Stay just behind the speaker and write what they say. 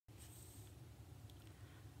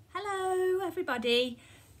everybody.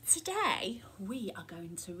 Today we are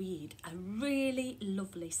going to read a really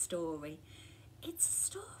lovely story. It's a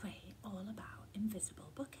story all about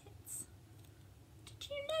invisible buckets. Did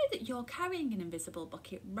you know that you're carrying an invisible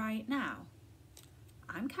bucket right now?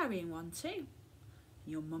 I'm carrying one too.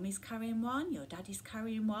 Your mummy's carrying one, your daddy's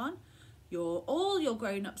carrying one, all your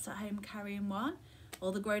grown-ups at home carrying one,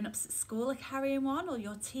 all the grown-ups at school are carrying one, all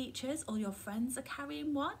your teachers, all your friends are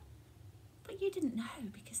carrying one. But you didn't know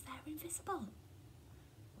because they're invisible.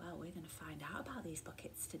 Well, we're going to find out about these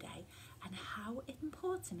buckets today and how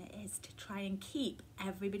important it is to try and keep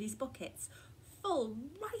everybody's buckets full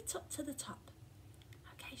right up to the top.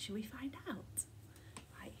 Okay, shall we find out?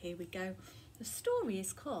 Right, here we go. The story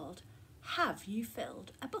is called Have You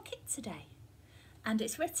Filled a Bucket Today? And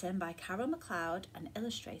it's written by Carol McLeod and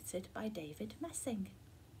illustrated by David Messing.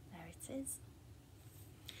 There it is.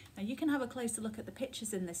 Now you can have a closer look at the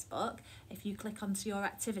pictures in this book if you click onto your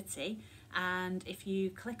activity, and if you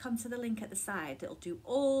click onto the link at the side, it'll do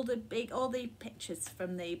all the pictures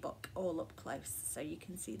from the book all up close so you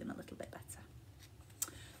can see them a little bit better.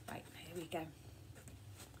 Right, here we go.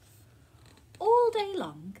 All day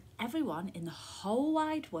long, everyone in the whole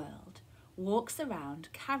wide world walks around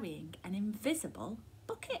carrying an invisible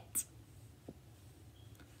bucket.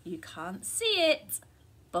 You can't see it,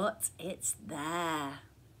 but it's there.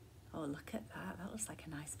 Oh, look at that. That looks like a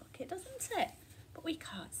nice bucket, doesn't it? But we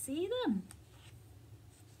can't see them.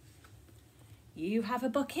 You have a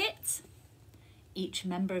bucket. Each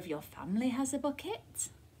member of your family has a bucket.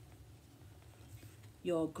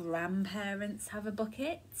 Your grandparents have a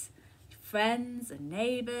bucket. Friends and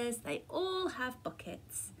neighbours, they all have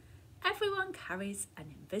buckets. Everyone carries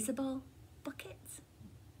an invisible bucket.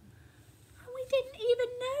 And we didn't even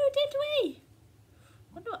know, did we?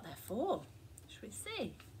 Wonder what they're for. Should we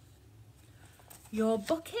see? Your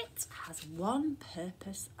bucket has one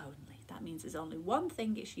purpose only. That means there's only one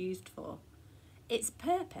thing it's used for. Its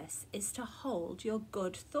purpose is to hold your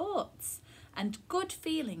good thoughts and good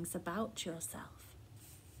feelings about yourself.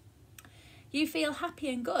 You feel happy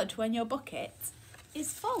and good when your bucket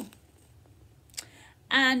is full.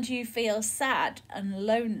 And you feel sad and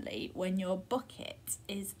lonely when your bucket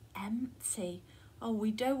is empty. Oh,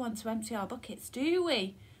 we don't want to empty our buckets, do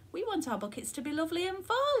we? We want our buckets to be lovely and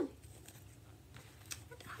full.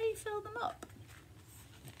 How you fill them up.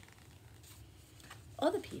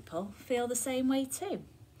 Other people feel the same way too.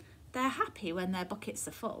 They're happy when their buckets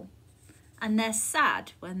are full, and they're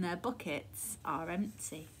sad when their buckets are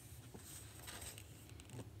empty.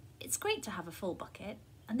 It's great to have a full bucket,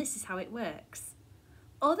 and this is how it works.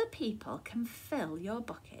 Other people can fill your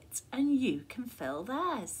bucket and you can fill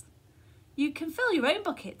theirs. You can fill your own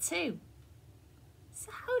bucket too. So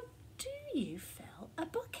how do you fill a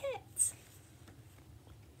bucket?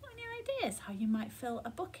 Ideas how you might fill a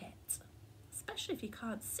bucket, especially if you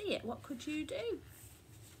can't see it. What could you do?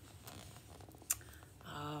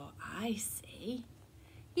 Oh, I see.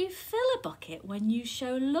 You fill a bucket when you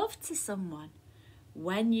show love to someone,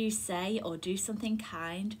 when you say or do something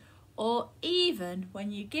kind, or even when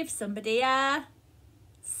you give somebody a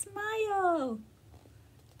smile.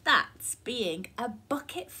 That's being a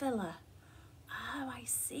bucket filler. Oh, I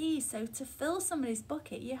see. So to fill somebody's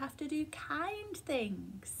bucket, you have to do kind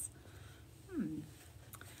things.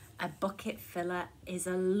 A bucket filler is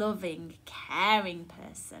a loving, caring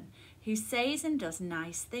person who says and does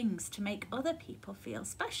nice things to make other people feel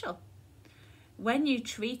special. When you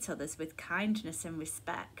treat others with kindness and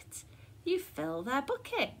respect, you fill their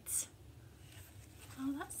bucket.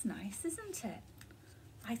 Oh, that's nice, isn't it?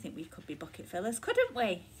 I think we could be bucket fillers, couldn't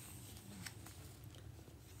we?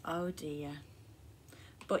 Oh dear.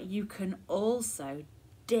 But you can also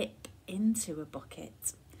dip into a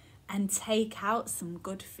bucket and take out some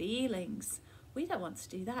good feelings. We don't want to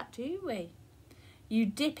do that, do we? You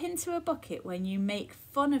dip into a bucket when you make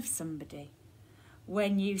fun of somebody,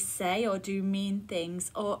 when you say or do mean things,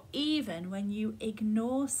 or even when you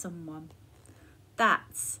ignore someone.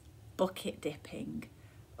 That's bucket dipping.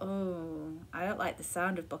 Oh, I don't like the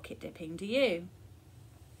sound of bucket dipping, do you?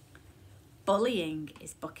 Bullying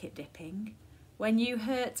is bucket dipping. When you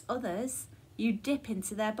hurt others, you dip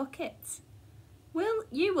into their bucket. Well,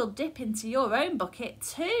 you will dip into your own bucket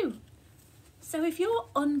too. So if you're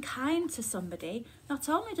unkind to somebody, not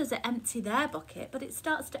only does it empty their bucket, but it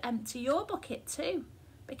starts to empty your bucket too,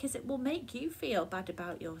 because it will make you feel bad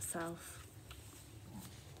about yourself.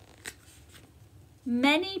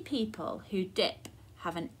 Many people who dip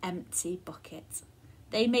have an empty bucket.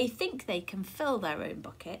 They may think they can fill their own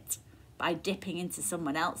bucket by dipping into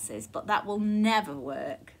someone else's, but that will never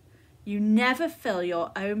work. You never fill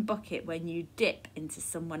your own bucket when you dip into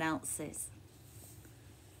someone else's.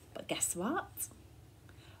 But guess what?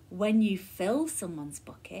 When you fill someone's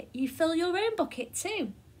bucket, you fill your own bucket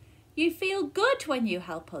too. You feel good when you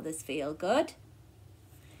help others feel good.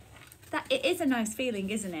 It is a nice feeling,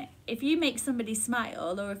 isn't it? If you make somebody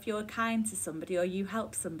smile, or if you're kind to somebody, or you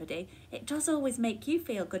help somebody, it does always make you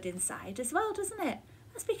feel good inside as well, doesn't it?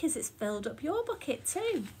 That's because it's filled up your bucket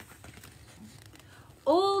too.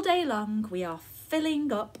 All day long, we are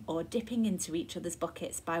filling up or dipping into each other's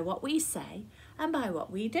buckets by what we say and by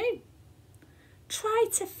what we do. Try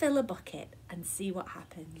to fill a bucket and see what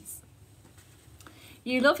happens.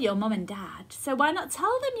 You love your mum and dad, so why not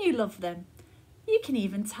tell them you love them? You can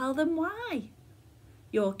even tell them why.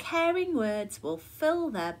 Your caring words will fill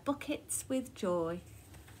their buckets with joy.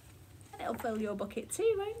 And it'll fill your bucket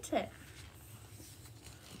too, won't it?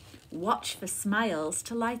 Watch for smiles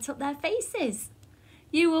to light up their faces.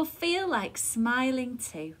 You will feel like smiling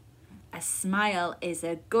too. A smile is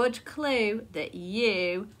a good clue that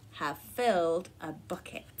you have filled a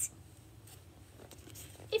bucket.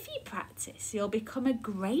 If you practice, you'll become a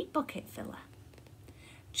great bucket filler.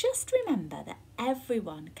 Just remember that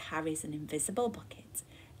everyone carries an invisible bucket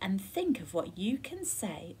and think of what you can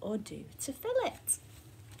say or do to fill it.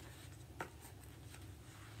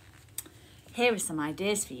 Here are some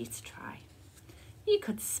ideas for you to try. You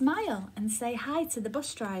could smile and say hi to the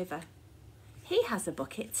bus driver. He has a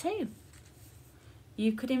bucket too.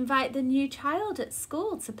 You could invite the new child at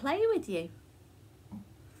school to play with you.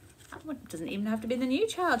 That doesn't even have to be the new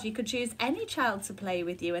child. You could choose any child to play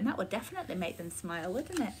with you and that would definitely make them smile,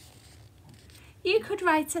 wouldn't it? You could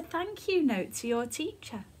write a thank you note to your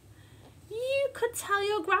teacher. You could tell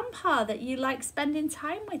your grandpa that you like spending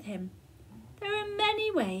time with him. There are many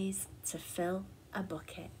ways to fill a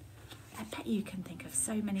bucket. I bet you can think of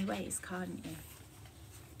so many ways, can't you?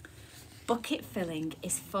 Bucket filling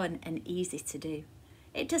is fun and easy to do.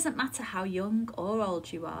 It doesn't matter how young or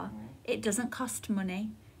old you are. It doesn't cost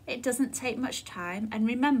money. It doesn't take much time. And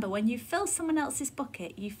remember, when you fill someone else's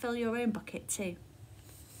bucket, you fill your own bucket too.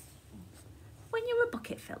 When you're a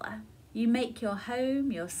bucket filler, you make your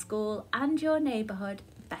home, your school and your neighbourhood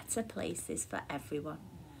better places for everyone.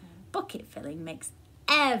 Bucket filling makes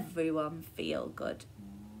everyone feel good.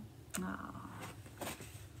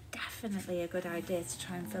 Definitely a good idea to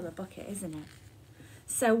try and fill a bucket, isn't it?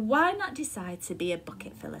 So why not decide to be a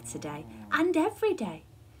bucket filler today and every day?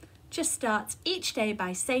 Just start each day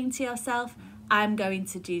by saying to yourself, I'm going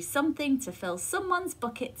to do something to fill someone's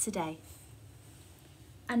bucket today.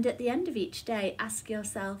 And at the end of each day, ask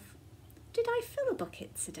yourself, did I fill a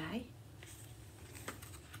bucket today?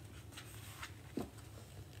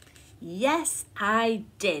 Yes, I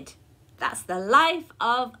did. That's the life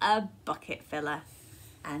of a bucket filler.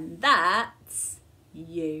 And that's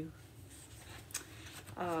you.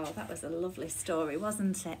 Oh, that was a lovely story,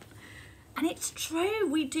 wasn't it? And it's true,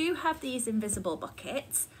 we do have these invisible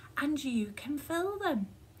buckets and you can fill them.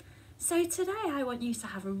 So today I want you to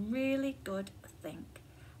have a really good think.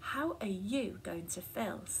 How are you going to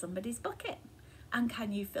fill somebody's bucket? And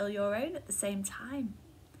can you fill your own at the same time?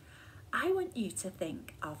 I want you to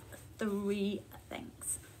think of 3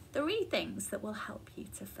 things. 3 things that will help you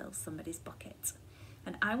to fill somebody's bucket.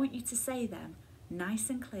 And I want you to say them nice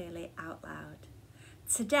and clearly out loud.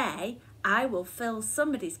 Today, I will fill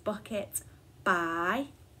somebody's bucket by,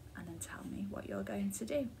 and then tell me what you're going to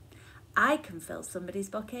do. I can fill somebody's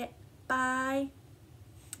bucket by,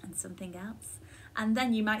 and something else. And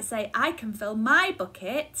then you might say, I can fill my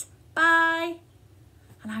bucket by,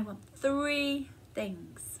 and I want 3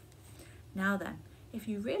 things. Now then, if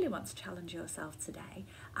you really want to challenge yourself today,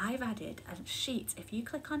 I've added a sheet. If you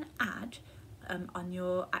click on add on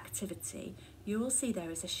your activity, you will see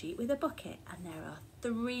there is a sheet with a bucket and there are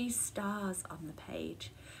 3 stars on the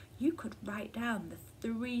page. You could write down the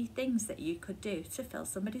 3 things that you could do to fill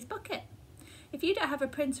somebody's bucket. If you don't have a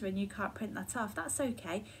printer and you can't print that off, that's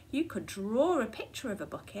okay. You could draw a picture of a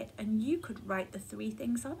bucket and you could write the 3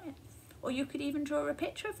 things on it. Or you could even draw a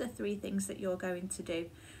picture of the 3 things that you're going to do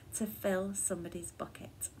to fill somebody's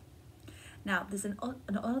bucket. Now, there's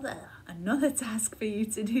another task for you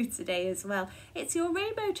to do today as well. It's your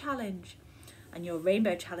rainbow challenge. And your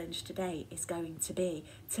rainbow challenge today is going to be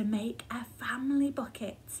to make a family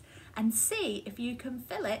bucket and see if you can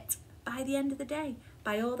fill it by the end of the day,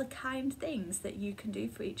 by all the kind things that you can do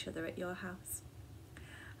for each other at your house.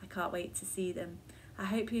 I can't wait to see them. I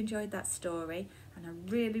hope you enjoyed that story, and I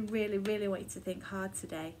really, really, really want you to think hard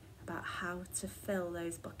today about how to fill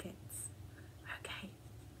those buckets. Okay,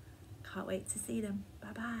 can't wait to see them.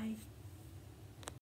 Bye-bye.